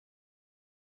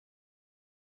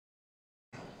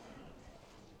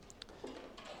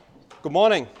Good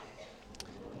morning.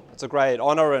 It's a great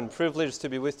honor and privilege to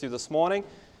be with you this morning.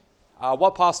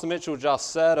 What Pastor Mitchell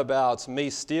just said about me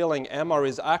stealing Emma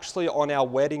is actually on our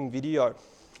wedding video.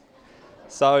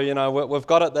 So, we've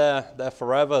got it there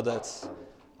forever that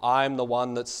I'm the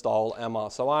one that stole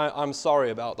Emma. So I'm sorry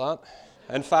about that.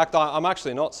 In fact, I'm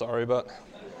actually not sorry, but,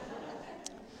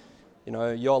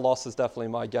 your loss is definitely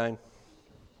my gain.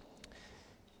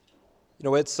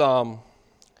 It's a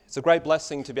great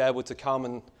blessing to be able to come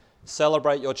and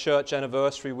celebrate your church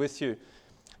anniversary with you.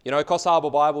 Coffs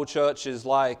Harbour Bible Church is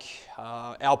like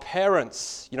our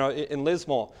parents, in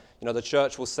Lismore. The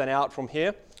church was sent out from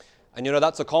here. And,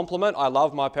 that's a compliment. I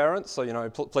love my parents, so,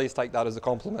 please take that as a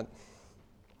compliment.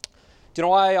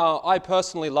 I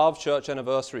personally love church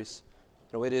anniversaries.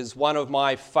 It is one of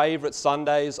my favourite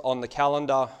Sundays on the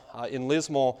calendar in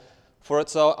Lismore, for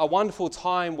it's a wonderful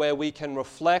time where we can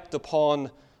reflect upon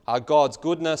God's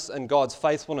goodness and God's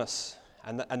faithfulness.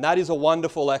 And that is a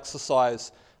wonderful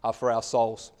exercise for our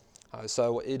souls.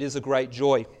 So it is a great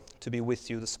joy to be with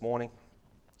you this morning.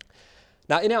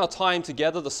 Now, in our time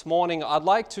together this morning, I'd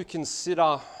like to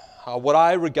consider what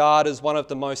I regard as one of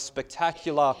the most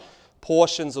spectacular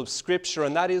portions of Scripture,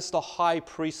 and that is the high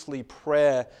priestly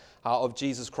prayer of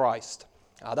Jesus Christ.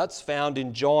 That's found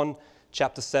in John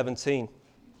chapter 17.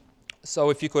 So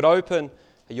if you could open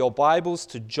your Bibles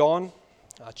to John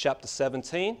chapter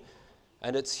 17,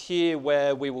 and it's here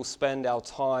where we will spend our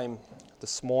time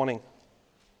this morning.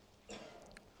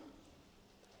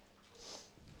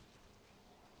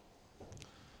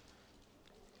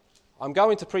 I'm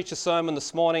going to preach a sermon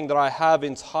this morning that I have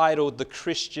entitled The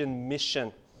Christian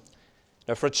Mission.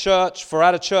 Now, for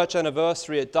at a church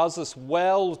anniversary, it does us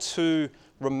well to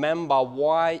remember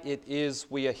why it is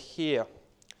we are here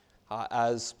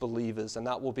as believers, and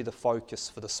that will be the focus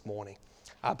for this morning.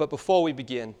 But before we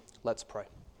begin, let's pray.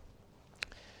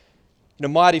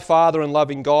 Mighty Father and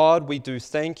loving God, we do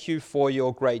thank you for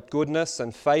your great goodness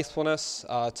and faithfulness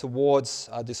towards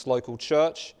this local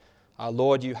church.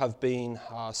 Lord, you have been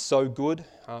so good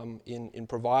in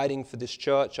providing for this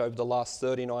church over the last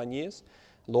 39 years.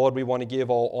 Lord, we want to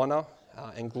give all honor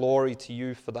and glory to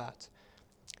you for that.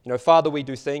 Father, we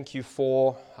do thank you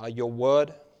for your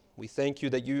word. We thank you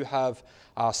that you have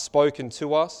spoken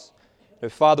to us.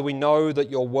 Father, we know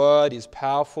that your word is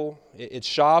powerful. It's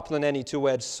sharper than any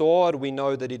two-edged sword. We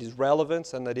know that it is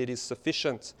relevant and that it is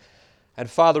sufficient. And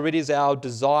Father, it is our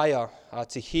desire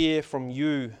to hear from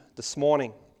you this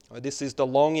morning. This is the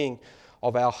longing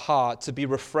of our heart, to be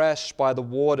refreshed by the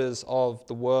waters of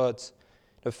the words.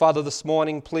 Father, this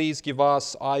morning, please give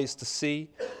us eyes to see,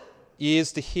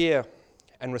 ears to hear,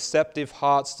 and receptive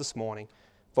hearts this morning.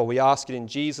 For we ask it in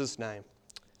Jesus' name.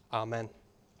 Amen.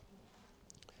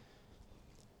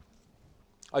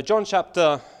 John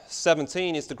chapter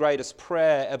 17 is the greatest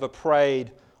prayer ever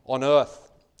prayed on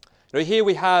earth. Here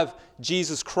we have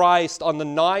Jesus Christ on the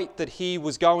night that he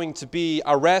was going to be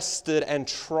arrested and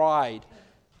tried.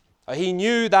 He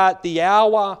knew that the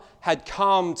hour had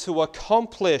come to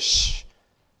accomplish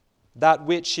that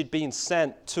which he'd been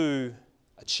sent to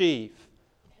achieve.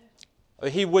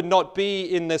 He would not be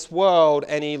in this world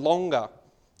any longer.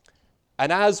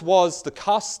 And as was the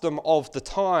custom of the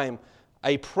time,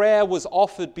 a prayer was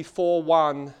offered before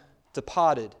one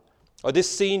departed. This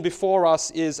scene before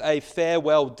us is a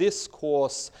farewell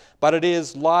discourse, but it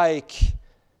is like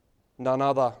none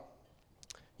other.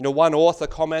 One author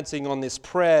commenting on this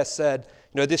prayer said,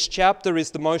 this chapter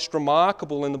is the most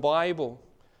remarkable in the Bible.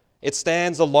 It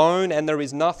stands alone and there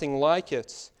is nothing like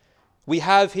it. We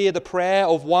have here the prayer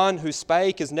of one who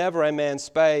spake as never a man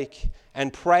spake,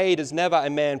 and prayed as never a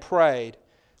man prayed.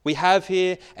 We have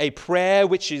here a prayer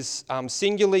which is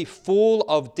singularly full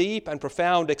of deep and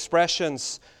profound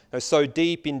expressions, so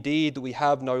deep indeed that we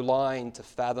have no line to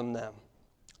fathom them.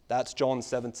 That's John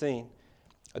 17.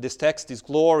 This text is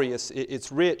glorious,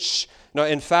 it's rich.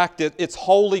 In fact, it's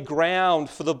holy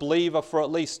ground for the believer for at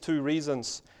least two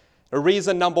reasons.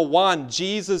 Reason number one,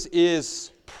 Jesus is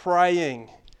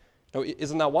praying.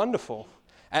 Isn't that wonderful?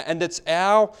 And it's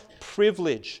our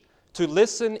privilege to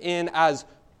listen in as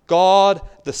God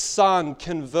the Son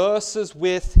converses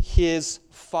with his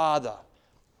Father.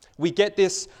 We get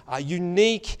this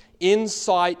unique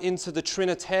insight into the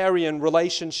Trinitarian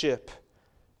relationship.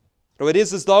 It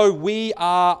is as though we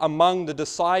are among the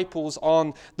disciples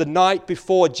on the night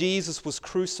before Jesus was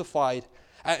crucified.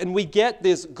 And we get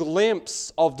this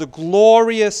glimpse of the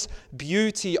glorious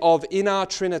beauty of inner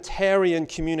Trinitarian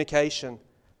communication.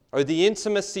 The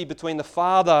intimacy between the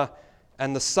Father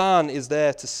and the Son is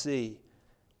there to see.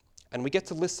 And we get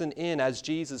to listen in as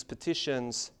Jesus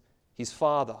petitions his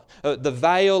Father. The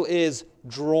veil is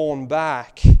drawn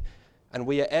back and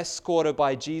we are escorted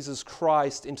by Jesus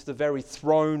Christ into the very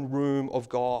throne room of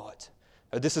God.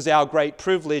 This is our great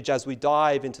privilege as we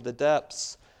dive into the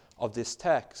depths of this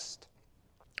text.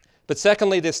 But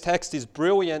secondly, this text is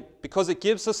brilliant because it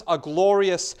gives us a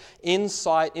glorious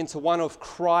insight into one of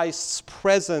Christ's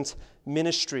present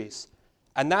ministries,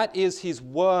 and that is his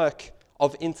work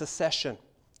of intercession.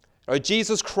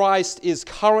 Jesus Christ is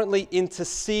currently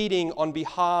interceding on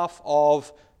behalf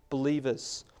of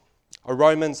believers.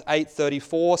 Romans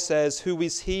 8:34 says, "Who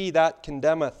is he that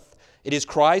condemneth? It is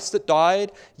Christ that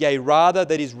died, yea, rather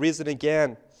that is risen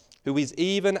again, who is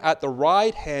even at the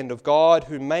right hand of God,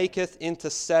 who maketh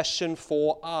intercession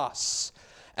for us."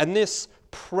 And this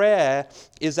prayer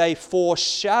is a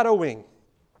foreshadowing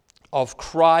of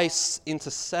Christ's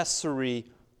intercessory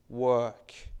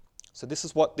work. So this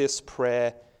is what this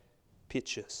prayer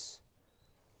pictures.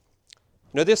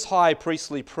 This high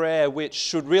priestly prayer, which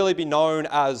should really be known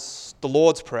as the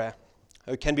Lord's Prayer,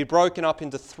 can be broken up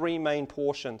into three main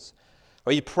portions.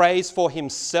 He prays for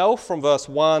himself from verse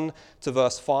 1 to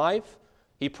verse 5.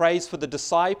 He prays for the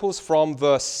disciples from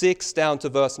verse 6 down to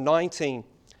verse 19.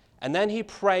 And then he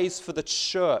prays for the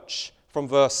church from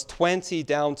verse 20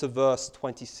 down to verse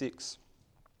 26.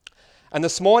 And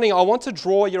this morning I want to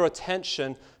draw your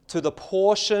attention to the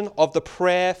portion of the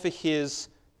prayer for his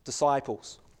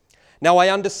disciples. Now, I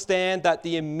understand that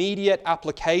the immediate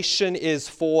application is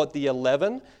for the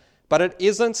 11, but it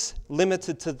isn't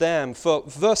limited to them. For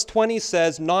verse 20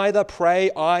 says, "Neither pray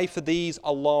I for these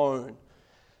alone."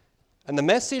 And the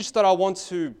message that I want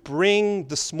to bring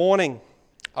this morning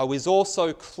is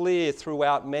also clear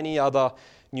throughout many other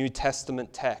New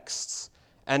Testament texts.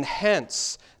 And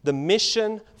hence, the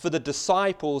mission for the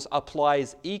disciples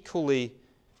applies equally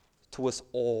to us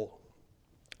all.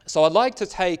 So I'd like to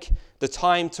take the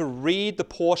time to read the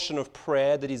portion of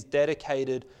prayer that is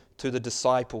dedicated to the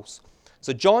disciples.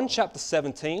 So John chapter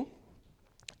 17,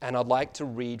 and I'd like to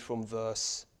read from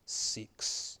verse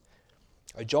 6.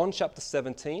 John chapter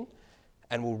 17,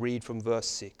 and we'll read from verse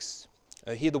 6.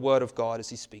 Hear the word of God as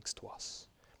he speaks to us.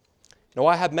 "Now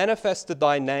I have manifested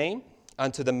thy name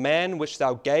unto the men which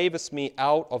thou gavest me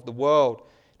out of the world.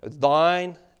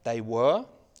 Thine they were,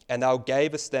 and thou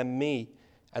gavest them me,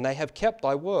 and they have kept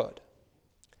thy word.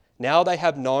 Now they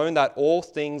have known that all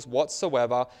things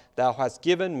whatsoever thou hast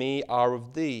given me are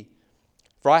of thee.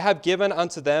 For I have given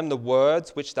unto them the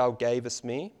words which thou gavest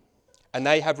me, and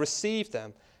they have received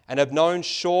them, and have known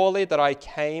surely that I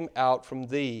came out from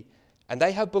thee, and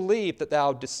they have believed that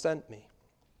thou didst send me.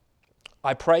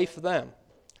 I pray for them.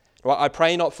 I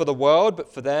pray not for the world,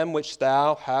 but for them which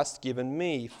thou hast given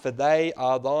me, for they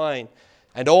are thine,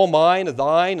 and all mine are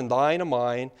thine, and thine are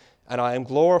mine, and I am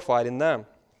glorified in them.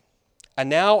 And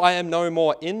now I am no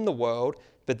more in the world,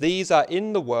 but these are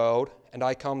in the world, and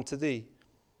I come to thee.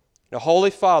 Now, Holy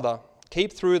Father,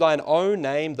 keep through thine own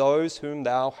name those whom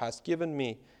thou hast given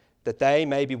me, that they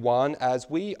may be one as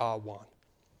we are one.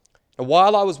 And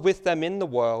while I was with them in the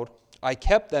world, I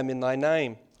kept them in thy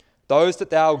name. Those that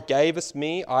thou gavest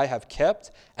me I have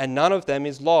kept, and none of them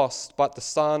is lost, but the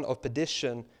son of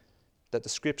perdition, that the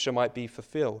scripture might be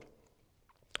fulfilled.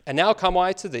 And now come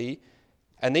I to thee,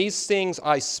 and these things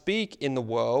I speak in the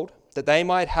world, that they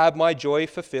might have my joy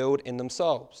fulfilled in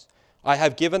themselves. I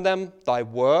have given them thy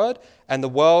word, and the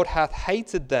world hath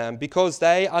hated them, because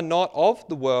they are not of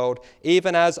the world,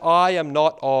 even as I am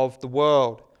not of the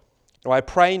world. Now I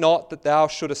pray not that thou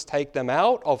shouldest take them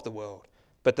out of the world,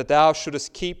 but that thou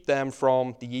shouldest keep them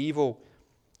from the evil.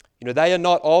 They are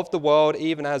not of the world,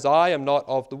 even as I am not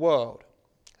of the world.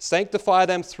 Sanctify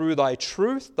them through thy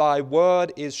truth. Thy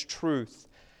word is truth.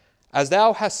 As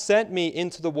thou hast sent me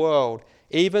into the world,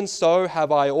 even so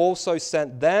have I also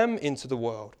sent them into the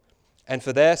world. And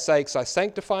for their sakes I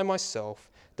sanctify myself,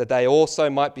 that they also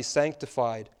might be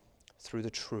sanctified through the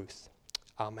truth.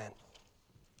 Amen.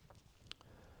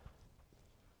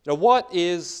 Now, what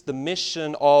is the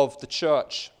mission of the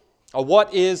church? Or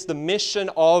what is the mission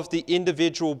of the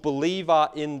individual believer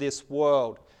in this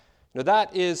world? Now,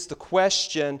 that is the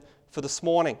question for this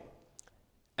morning.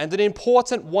 And an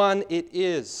important one it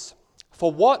is.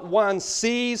 For what one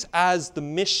sees as the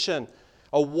mission,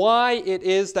 or why it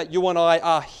is that you and I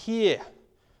are here,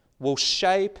 will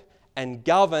shape and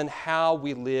govern how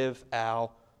we live our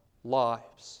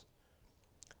lives.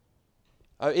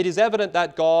 It is evident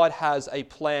that God has a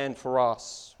plan for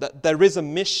us, that there is a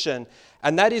mission,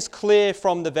 and that is clear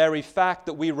from the very fact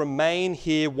that we remain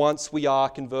here once we are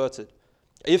converted.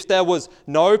 If there was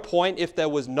no point, if there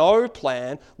was no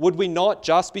plan, would we not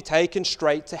just be taken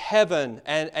straight to heaven?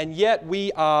 And yet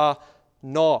we are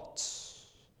not.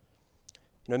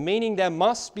 Meaning there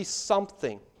must be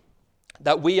something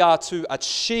that we are to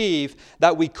achieve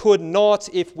that we could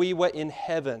not if we were in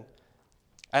heaven.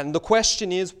 And the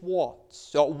question is what?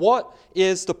 So what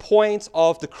is the point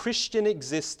of the Christian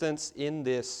existence in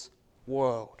this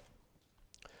world?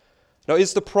 Now,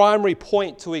 is the primary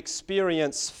point to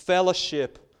experience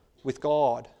fellowship with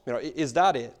God? Is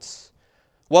that it?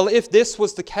 Well, if this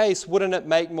was the case, wouldn't it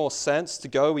make more sense to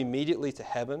go immediately to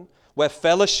heaven, where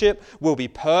fellowship will be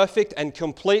perfect and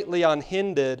completely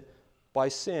unhindered by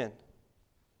sin?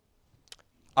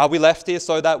 Are we left here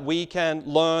so that we can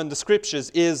learn the Scriptures?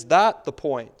 Is that the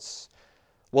point?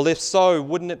 Well, if so,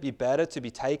 wouldn't it be better to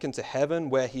be taken to heaven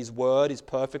where His Word is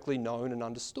perfectly known and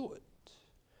understood?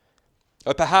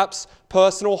 Or perhaps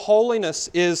personal holiness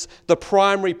is the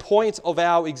primary point of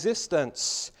our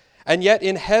existence. And yet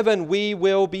in heaven we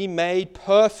will be made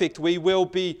perfect. We will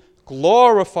be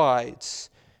glorified.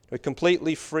 We're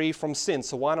completely free from sin.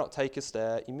 So why not take us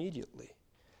there immediately?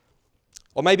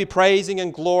 Or maybe praising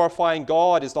and glorifying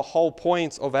God is the whole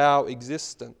point of our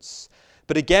existence.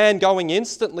 But again, going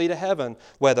instantly to heaven,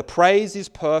 where the praise is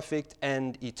perfect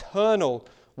and eternal,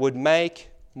 would make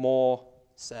more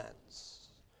sense.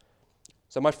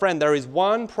 So my friend, there is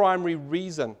one primary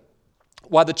reason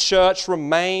why the church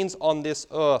remains on this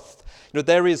earth.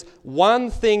 There is one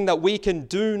thing that we can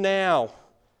do now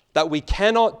that we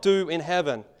cannot do in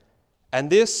heaven. And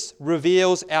this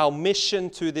reveals our mission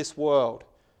to this world.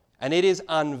 And it is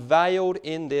unveiled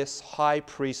in this high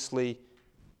priestly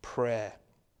prayer.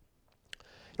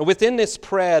 Now, within this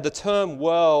prayer, the term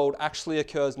world actually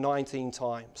occurs 19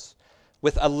 times,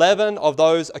 with 11 of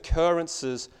those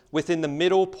occurrences within the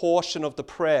middle portion of the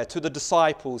prayer to the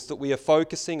disciples that we are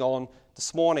focusing on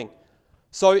this morning.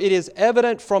 So it is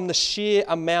evident from the sheer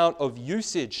amount of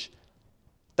usage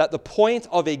that the point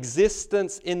of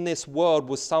existence in this world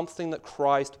was something that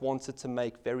Christ wanted to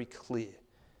make very clear.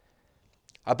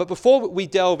 But before we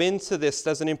delve into this,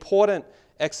 there's an important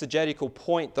exegetical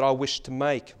point that I wish to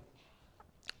make.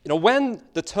 When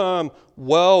the term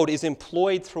world is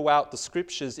employed throughout the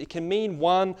Scriptures, it can mean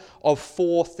one of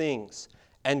four things,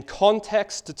 and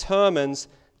context determines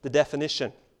the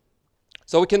definition.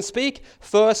 So we can speak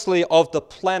firstly of the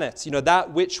planet,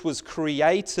 that which was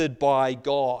created by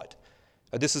God.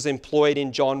 This is employed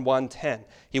in John 1:10.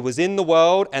 He was in the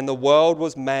world, and the world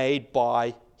was made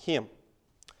by Him.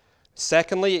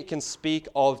 Secondly, it can speak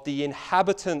of the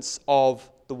inhabitants of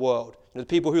the world, the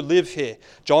people who live here.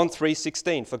 John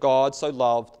 3:16, for God so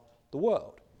loved the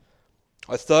world.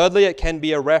 Or thirdly, it can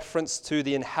be a reference to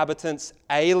the inhabitants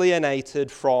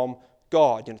alienated from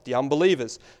God, the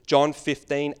unbelievers. John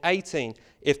 15:18,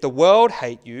 if the world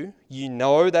hate you, you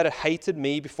know that it hated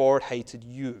me before it hated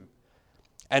you.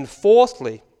 And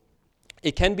fourthly,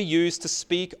 it can be used to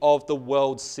speak of the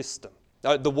world system,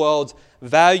 the world's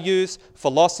values,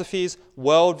 philosophies,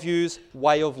 worldviews,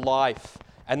 way of life.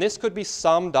 And this could be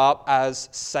summed up as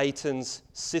Satan's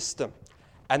system.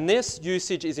 And this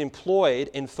usage is employed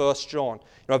in 1 John,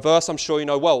 a verse I'm sure you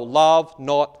know well, love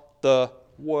not the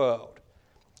world.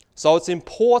 So it's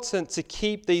important to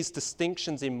keep these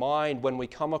distinctions in mind when we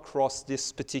come across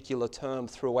this particular term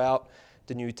throughout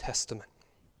the New Testament.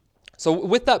 So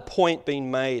with that point being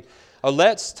made,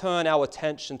 let's turn our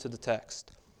attention to the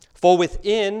text. For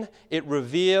within it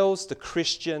reveals the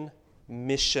Christian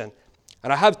mission.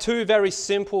 And I have two very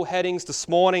simple headings this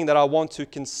morning that I want to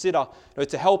consider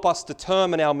to help us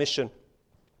determine our mission.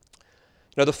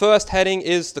 The first heading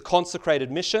is the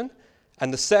consecrated mission,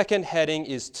 and the second heading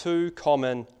is two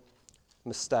common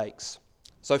mistakes.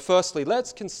 So firstly,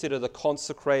 let's consider the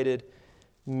consecrated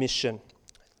mission.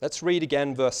 Let's read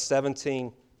again verse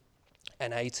 17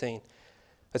 and 18.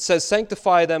 It says,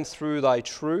 sanctify them through thy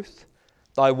truth.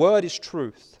 Thy word is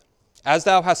truth. As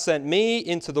thou hast sent me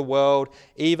into the world,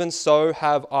 even so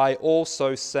have I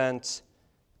also sent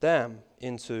them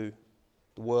into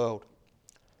the world.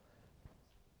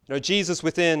 Jesus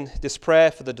within this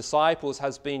prayer for the disciples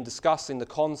has been discussing the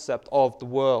concept of the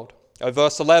world.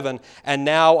 Verse 11, and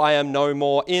now I am no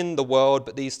more in the world,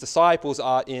 but these disciples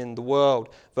are in the world.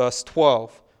 Verse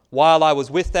 12, while I was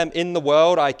with them in the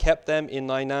world, I kept them in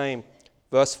thy name.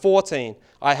 Verse 14,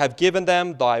 I have given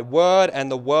them thy word, and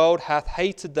the world hath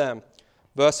hated them.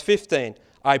 Verse 15,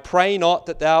 I pray not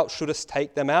that thou shouldest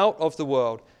take them out of the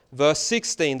world. Verse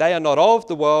 16, they are not of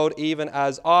the world, even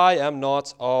as I am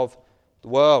not of the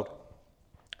world.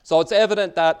 So it's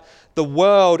evident that the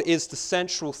world is the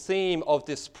central theme of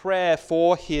this prayer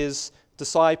for his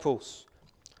disciples.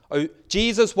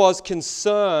 Jesus was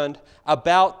concerned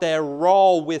about their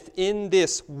role within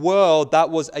this world that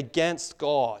was against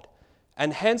God.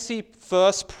 And hence he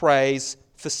first prays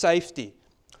for safety.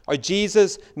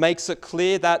 Jesus makes it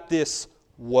clear that this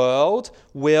world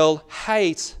will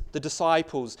hate the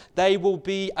disciples. They will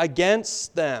be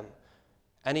against them.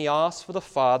 And he asks for the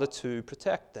Father to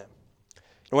protect them.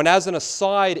 And as an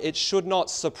aside, it should not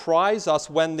surprise us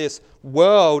when this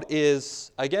world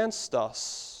is against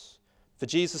us. For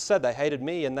Jesus said, they hated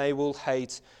me and they will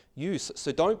hate you.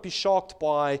 So don't be shocked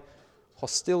by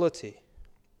hostility.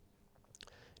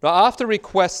 Now, after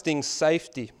requesting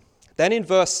safety, then in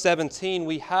verse 17,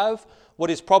 we have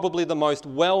what is probably the most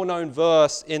well-known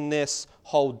verse in this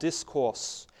whole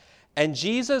discourse. And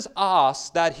Jesus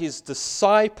asked that his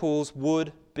disciples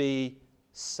would be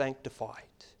sanctified.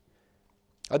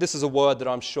 Now, this is a word that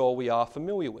I'm sure we are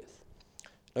familiar with.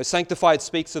 Now, sanctified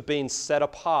speaks of being set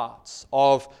apart,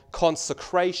 of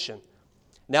consecration.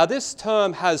 Now, this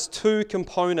term has two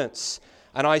components,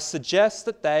 and I suggest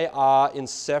that they are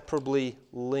inseparably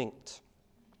linked.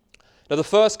 Now, the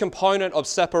first component of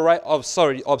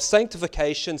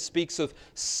sanctification speaks of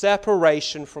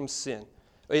separation from sin.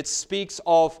 It speaks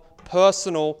of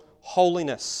personal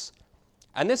holiness.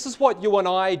 And this is what you and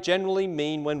I generally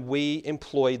mean when we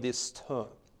employ this term.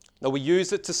 Now, we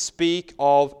use it to speak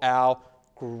of our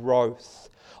growth,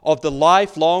 of the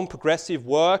lifelong progressive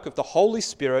work of the Holy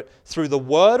Spirit through the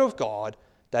Word of God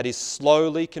that is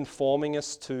slowly conforming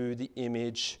us to the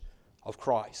image of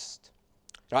Christ.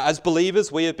 Now, as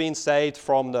believers, we have been saved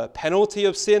from the penalty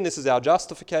of sin. This is our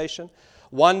justification.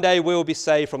 One day we will be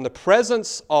saved from the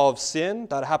presence of sin.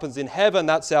 That happens in heaven.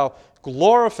 That's our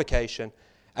glorification.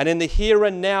 And in the here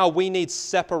and now, we need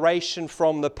separation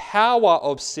from the power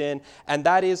of sin, and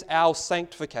that is our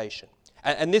sanctification.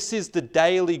 And this is the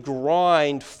daily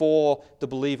grind for the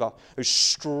believer, who's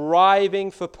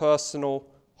striving for personal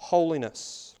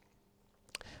holiness.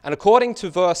 And according to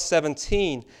verse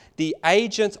 17, the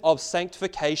agent of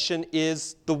sanctification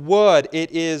is the Word.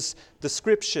 It is the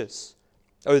Scriptures.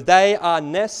 They are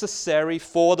necessary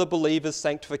for the believer's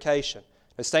sanctification.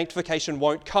 Sanctification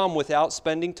won't come without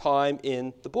spending time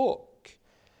in the book.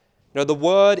 The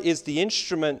Word is the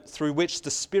instrument through which the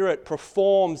Spirit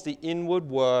performs the inward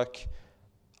work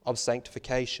of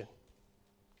sanctification.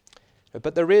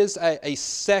 But there is a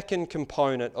second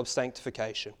component of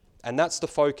sanctification, and that's the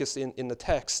focus in the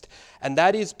text, and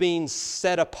that is being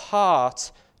set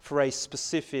apart for a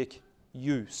specific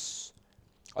use.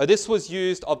 This was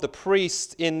used of the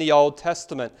priests in the Old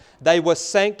Testament. They were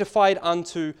sanctified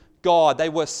unto God. They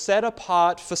were set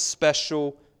apart for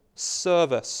special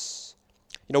service.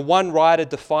 One writer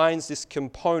defines this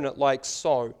component like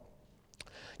so.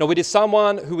 It is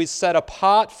someone who is set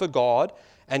apart for God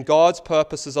and God's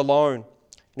purposes alone.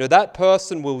 That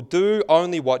person will do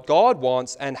only what God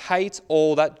wants and hate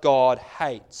all that God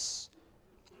hates.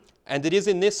 And it is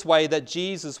in this way that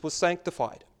Jesus was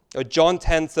sanctified. John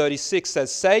 10:36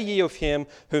 says, "Say ye of him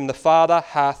whom the Father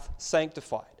hath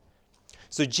sanctified."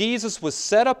 So Jesus was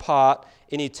set apart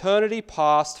in eternity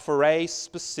past for a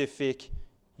specific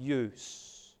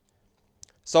use.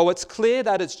 So it's clear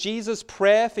that it's Jesus'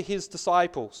 prayer for his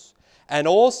disciples and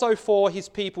also for his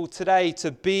people today to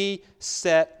be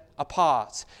set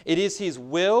apart. It is his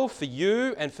will for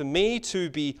you and for me to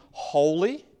be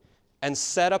holy and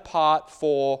set apart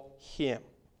for him.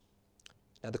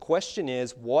 Now the question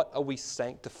is, what are we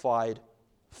sanctified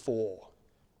for?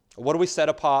 What are we set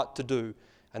apart to do?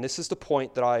 And this is the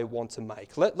point that I want to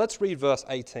make. Let's read verse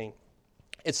 18.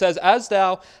 It says, "As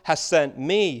thou hast sent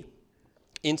me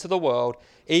into the world,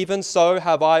 even so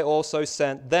have I also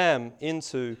sent them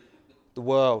into the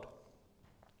world."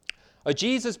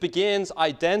 Jesus begins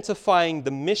identifying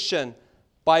the mission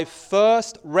by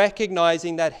first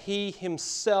recognizing that he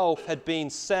himself had been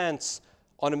sent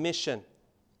on a mission.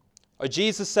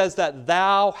 Jesus says that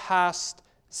thou hast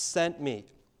sent me.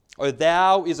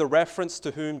 Thou is a reference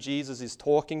to whom Jesus is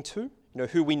talking to,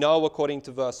 who we know according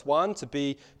to verse 1 to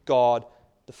be God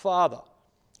the Father.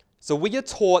 So we are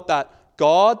taught that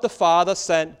God the Father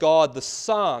sent God the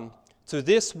Son to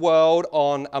this world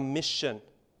on a mission.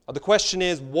 The question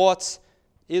is, what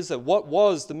is it? What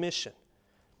was the mission?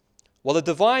 Well, the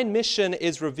divine mission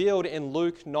is revealed in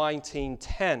Luke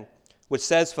 19:10, which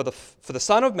says, For the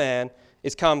Son of Man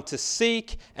is come to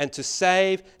seek and to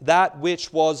save that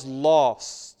which was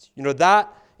lost.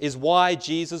 That is why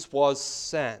Jesus was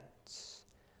sent.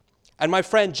 And my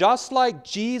friend, just like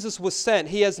Jesus was sent,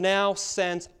 he has now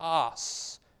sent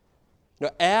us.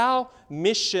 Our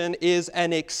mission is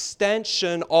an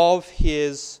extension of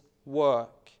his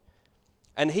work.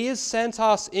 And he has sent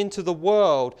us into the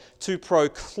world to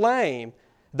proclaim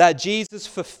that Jesus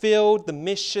fulfilled the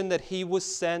mission that he was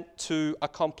sent to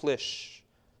accomplish.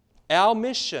 Our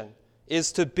mission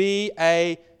is to be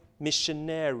a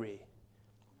missionary.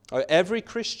 Every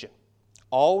Christian,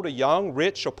 old or young,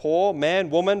 rich or poor, man,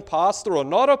 woman, pastor or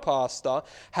not a pastor,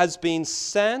 has been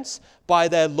sent by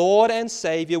their Lord and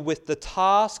Savior with the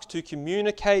task to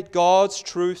communicate God's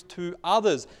truth to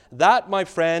others. That, my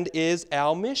friend, is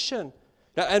our mission.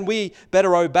 And we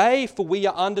better obey, for we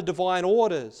are under divine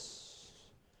orders.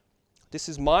 This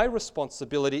is my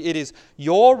responsibility. It is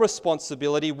your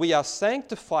responsibility. We are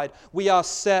sanctified. We are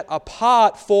set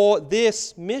apart for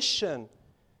this mission.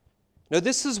 Now,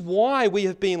 this is why we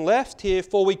have been left here,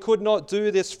 for we could not do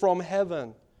this from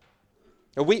heaven.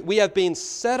 Now, we have been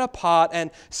set apart and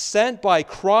sent by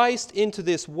Christ into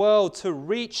this world to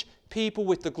reach people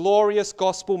with the glorious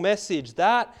gospel message.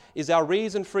 That is our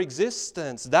reason for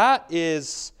existence. That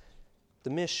is the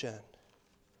mission.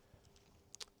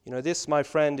 You know, this, my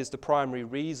friend, is the primary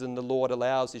reason the Lord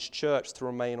allows His church to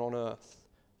remain on earth,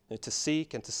 to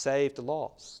seek and to save the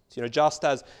lost. You know, just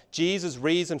as Jesus'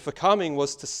 reason for coming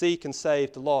was to seek and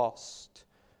save the lost.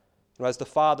 You know, as the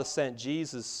Father sent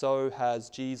Jesus, so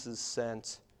has Jesus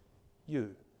sent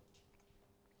you.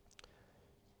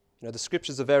 You know, the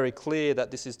Scriptures are very clear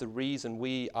that this is the reason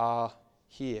we are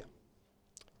here.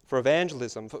 For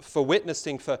evangelism, for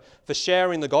witnessing, for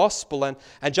sharing the gospel. And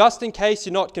just in case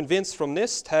you're not convinced from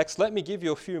this text, let me give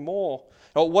you a few more.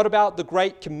 What about the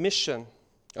Great Commission?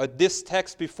 This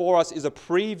text before us is a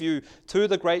preview to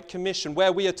the Great Commission,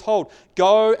 where we are told,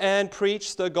 go and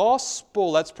preach the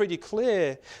gospel. That's pretty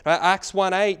clear. Acts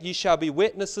 1:8, ye shall be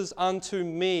witnesses unto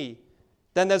me.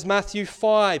 Then there's Matthew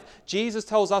 5. Jesus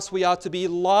tells us we are to be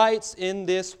lights in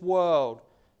this world.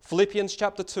 Philippians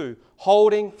chapter 2,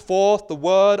 holding forth the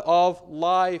word of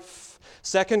life.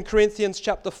 2 Corinthians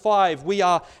chapter 5, we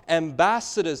are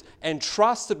ambassadors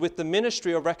entrusted with the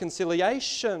ministry of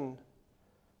reconciliation. And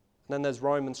then there's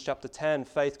Romans chapter 10,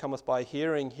 faith cometh by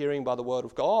hearing, hearing by the word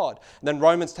of God. And then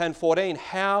Romans 10:14,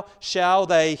 how shall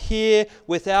they hear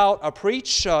without a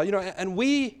preacher? You know, and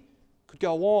we could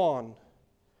go on.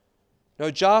 You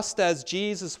know, just as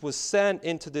Jesus was sent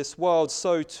into this world,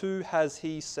 so too has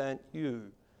He sent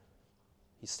you.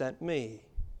 He sent me.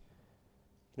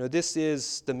 You know, this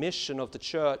is the mission of the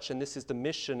church, and this is the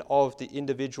mission of the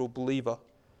individual believer,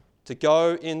 to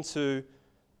go into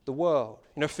the world.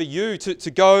 You know, for you to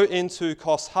go into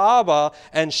Coffs Harbour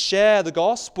and share the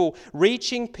gospel,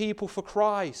 reaching people for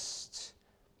Christ.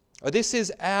 This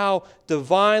is our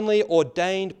divinely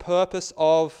ordained purpose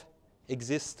of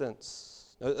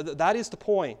existence. That is the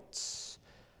point.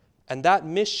 And that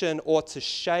mission ought to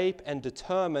shape and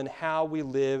determine how we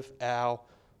live our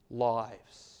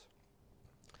lives.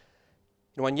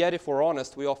 You know, and yet, if we're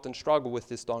honest, we often struggle with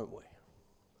this, don't we?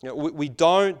 You know, we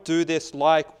don't do this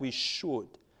like we should.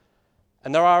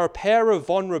 And there are a pair of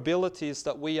vulnerabilities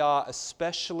that we are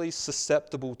especially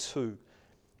susceptible to.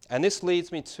 And this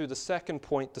leads me to the second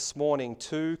point this morning,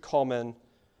 2 common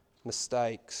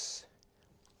mistakes.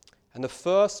 And the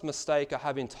first mistake I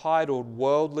have entitled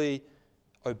worldly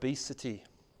obesity.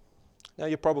 Now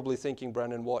you're probably thinking,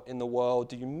 Brendan, what in the world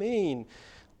do you mean?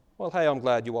 Well, hey, I'm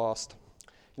glad you asked.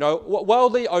 You know,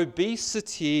 worldly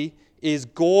obesity is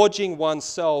gorging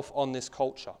oneself on this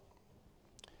culture.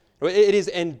 It is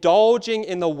indulging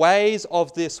in the ways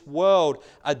of this world,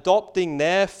 adopting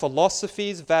their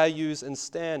philosophies, values, and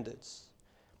standards.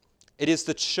 It is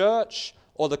the church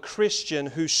or the Christian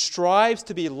who strives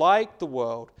to be like the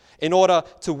world in order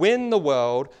to win the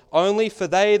world, only for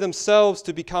they themselves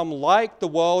to become like the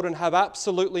world and have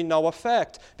absolutely no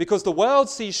effect. Because the world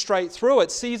sees straight through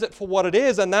it, sees it for what it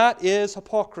is, and that is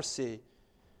hypocrisy.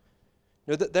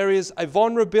 You know, that there is a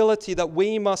vulnerability that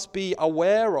we must be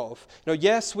aware of. You know,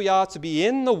 yes, we are to be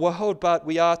in the world, but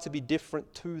we are to be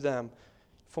different to them.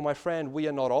 For my friend, we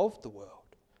are not of the world.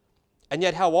 And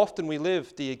yet how often we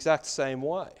live the exact same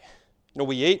way. You know,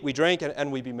 we eat, we drink,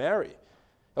 and we be merry.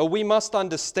 We must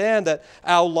understand that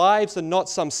our lives are not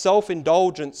some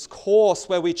self-indulgence course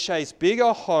where we chase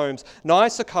bigger homes,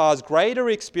 nicer cars, greater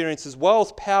experiences,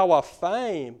 wealth, power,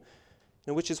 fame,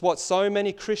 which is what so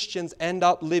many Christians end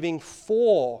up living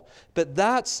for. But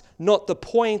that's not the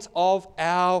point of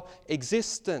our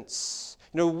existence.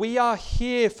 You know, we are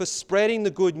here for spreading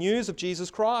the good news of Jesus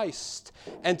Christ.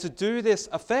 And to do this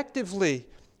effectively,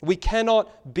 we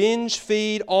cannot binge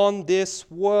feed on this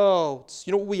world.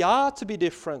 You know, we are to be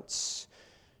different.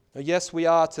 Yes, we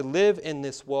are to live in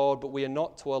this world, but we are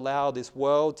not to allow this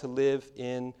world to live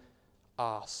in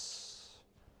us.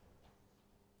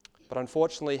 But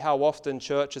unfortunately, how often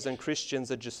churches and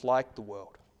Christians are just like the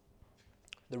world.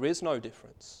 There is no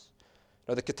difference.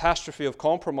 The catastrophe of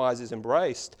compromise is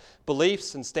embraced.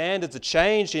 Beliefs and standards are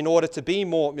changed in order to be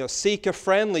more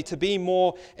seeker-friendly, to be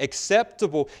more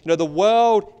acceptable. The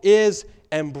world is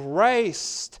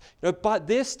embraced. But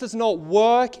this does not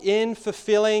work in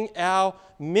fulfilling our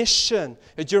mission.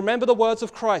 Do you remember the words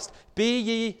of Christ? Be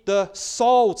ye the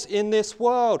salt in this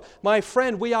world. My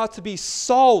friend, we are to be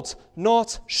salt,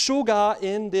 not sugar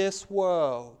in this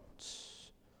world.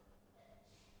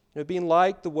 Being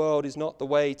like the world is not the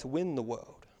way to win the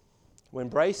world.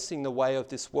 Embracing the way of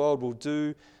this world will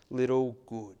do little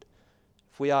good.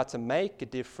 If we are to make a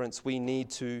difference, we need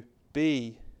to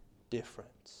be different.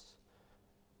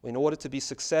 In order to be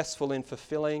successful in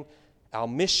fulfilling our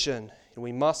mission,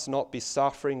 we must not be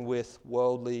suffering with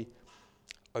worldly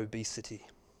obesity.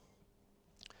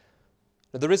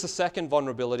 Now, there is a second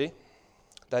vulnerability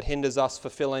that hinders us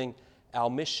fulfilling our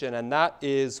mission, and that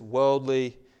is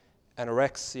worldly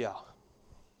anorexia.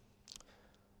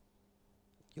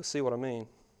 You'll see what I mean.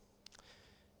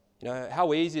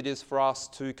 How easy it is for us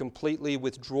to completely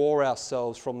withdraw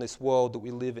ourselves from this world that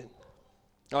we live in.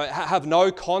 Have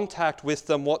no contact with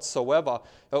them whatsoever.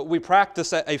 We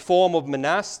practice a form of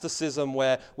monasticism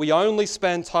where we only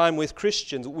spend time with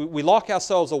Christians. We lock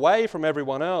ourselves away from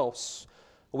everyone else.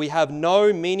 We have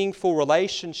no meaningful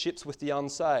relationships with the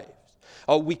unsaved.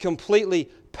 We completely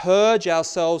purge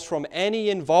ourselves from any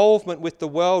involvement with the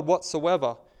world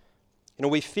whatsoever.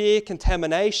 We fear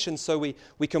contamination, so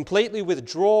we completely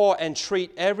withdraw and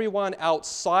treat everyone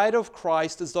outside of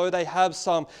Christ as though they have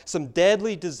some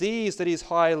deadly disease that is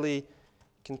highly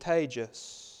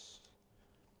contagious.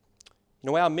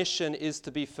 Our mission is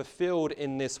to be fulfilled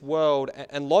in this world,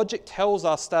 and logic tells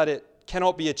us that it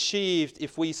cannot be achieved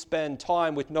if we spend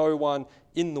time with no one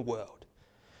in the world.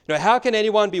 How can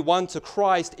anyone be won to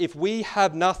Christ if we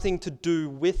have nothing to do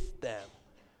with them?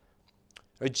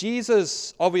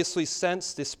 Jesus obviously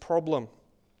sensed this problem.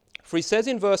 For he says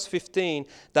in verse 15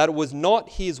 that it was not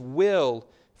his will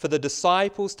for the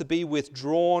disciples to be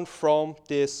withdrawn from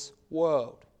this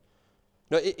world.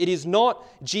 It is not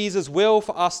Jesus' will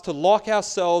for us to lock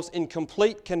ourselves in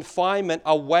complete confinement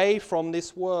away from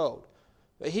this world.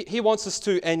 He wants us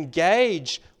to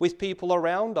engage with people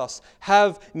around us,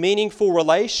 have meaningful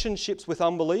relationships with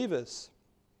unbelievers.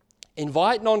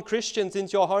 Invite non-Christians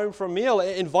into your home for a meal.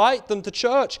 Invite them to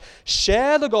church.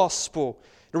 Share the gospel.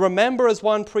 Remember, as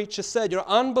one preacher said,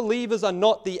 unbelievers are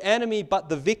not the enemy, but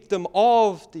the victim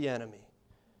of the enemy.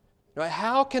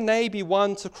 How can they be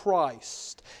won to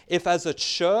Christ if as a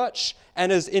church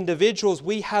and as individuals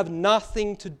we have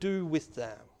nothing to do with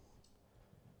them?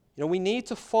 We need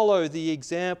to follow the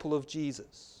example of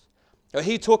Jesus.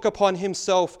 He took upon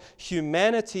himself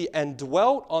humanity and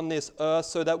dwelt on this earth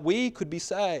so that we could be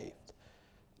saved.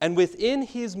 And within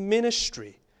his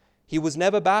ministry, he was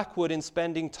never backward in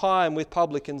spending time with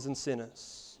publicans and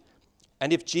sinners.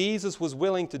 And if Jesus was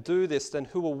willing to do this, then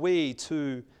who are we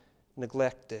to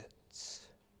neglect it?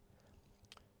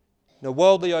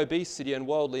 Worldly obesity and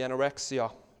worldly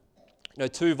anorexia,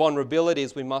 two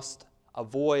vulnerabilities we must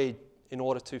avoid in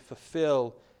order to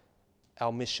fulfill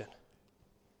our mission.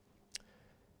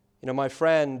 My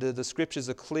friend, the scriptures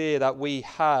are clear that we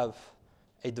have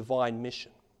a divine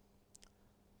mission.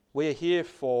 We are here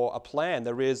for a plan.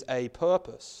 There is a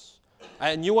purpose.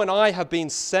 And you and I have been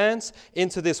sent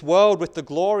into this world with the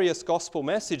glorious gospel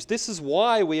message. This is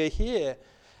why we are here.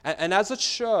 And as a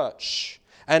church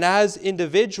and as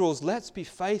individuals, let's be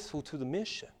faithful to the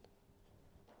mission.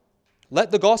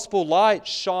 Let the gospel light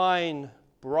shine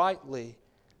brightly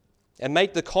and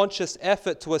make the conscious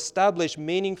effort to establish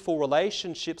meaningful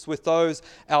relationships with those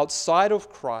outside of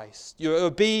Christ.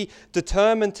 Be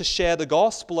determined to share the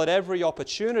gospel at every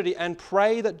opportunity and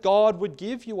pray that God would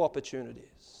give you opportunities.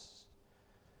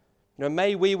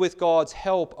 May we, with God's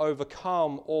help,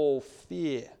 overcome all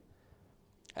fear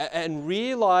and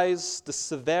realize the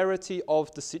severity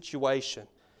of the situation.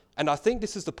 And I think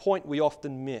this is the point we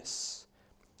often miss.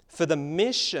 For the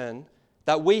mission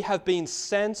that we have been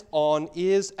sent on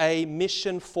is a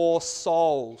mission for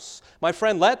souls. My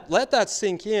friend, let that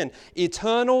sink in.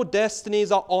 Eternal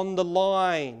destinies are on the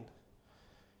line.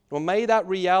 May that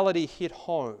reality hit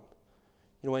home,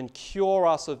 and cure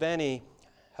us of any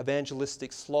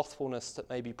evangelistic slothfulness that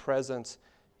may be present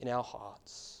in our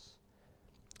hearts.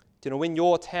 In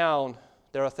your town,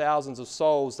 there are thousands of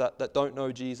souls that don't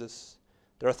know Jesus.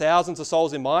 There are thousands of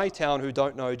souls in my town who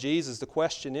don't know Jesus. The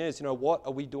question is, what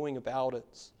are we doing about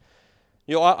it?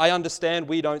 I understand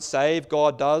we don't save,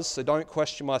 God does, so don't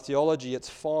question my theology, it's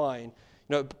fine.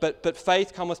 But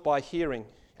faith cometh by hearing.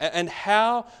 And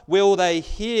how will they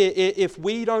hear if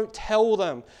we don't tell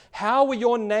them? How will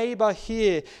your neighbor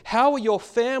hear? How will your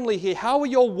family hear? How will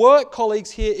your work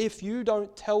colleagues hear if you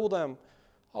don't tell them?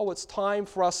 It's time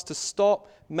for us to stop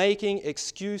making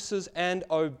excuses and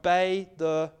obey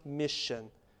the mission.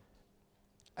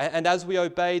 And as we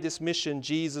obey this mission,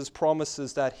 Jesus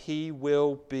promises that he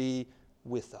will be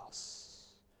with us.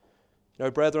 You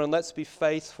know, brethren, let's be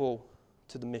faithful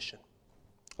to the mission.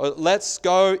 Let's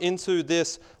go into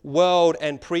this world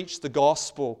and preach the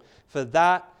gospel, for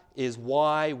that is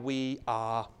why we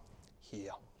are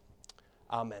here.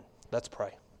 Amen. Let's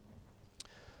pray.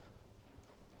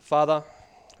 Father,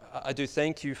 I do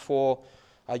thank you for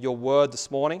your word this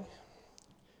morning.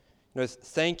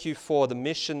 Thank you for the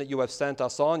mission that you have sent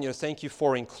us on. Thank you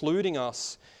for including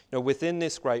us, within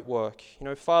this great work.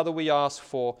 Father, we ask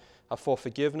for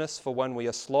forgiveness for when we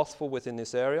are slothful within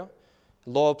this area.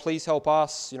 Lord, please help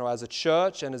us, as a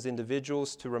church and as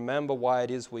individuals to remember why it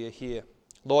is we are here.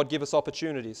 Lord, give us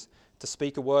opportunities to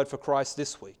speak a word for Christ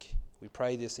this week. We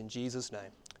pray this in Jesus'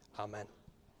 name. Amen.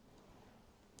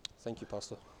 Thank you,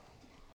 Pastor.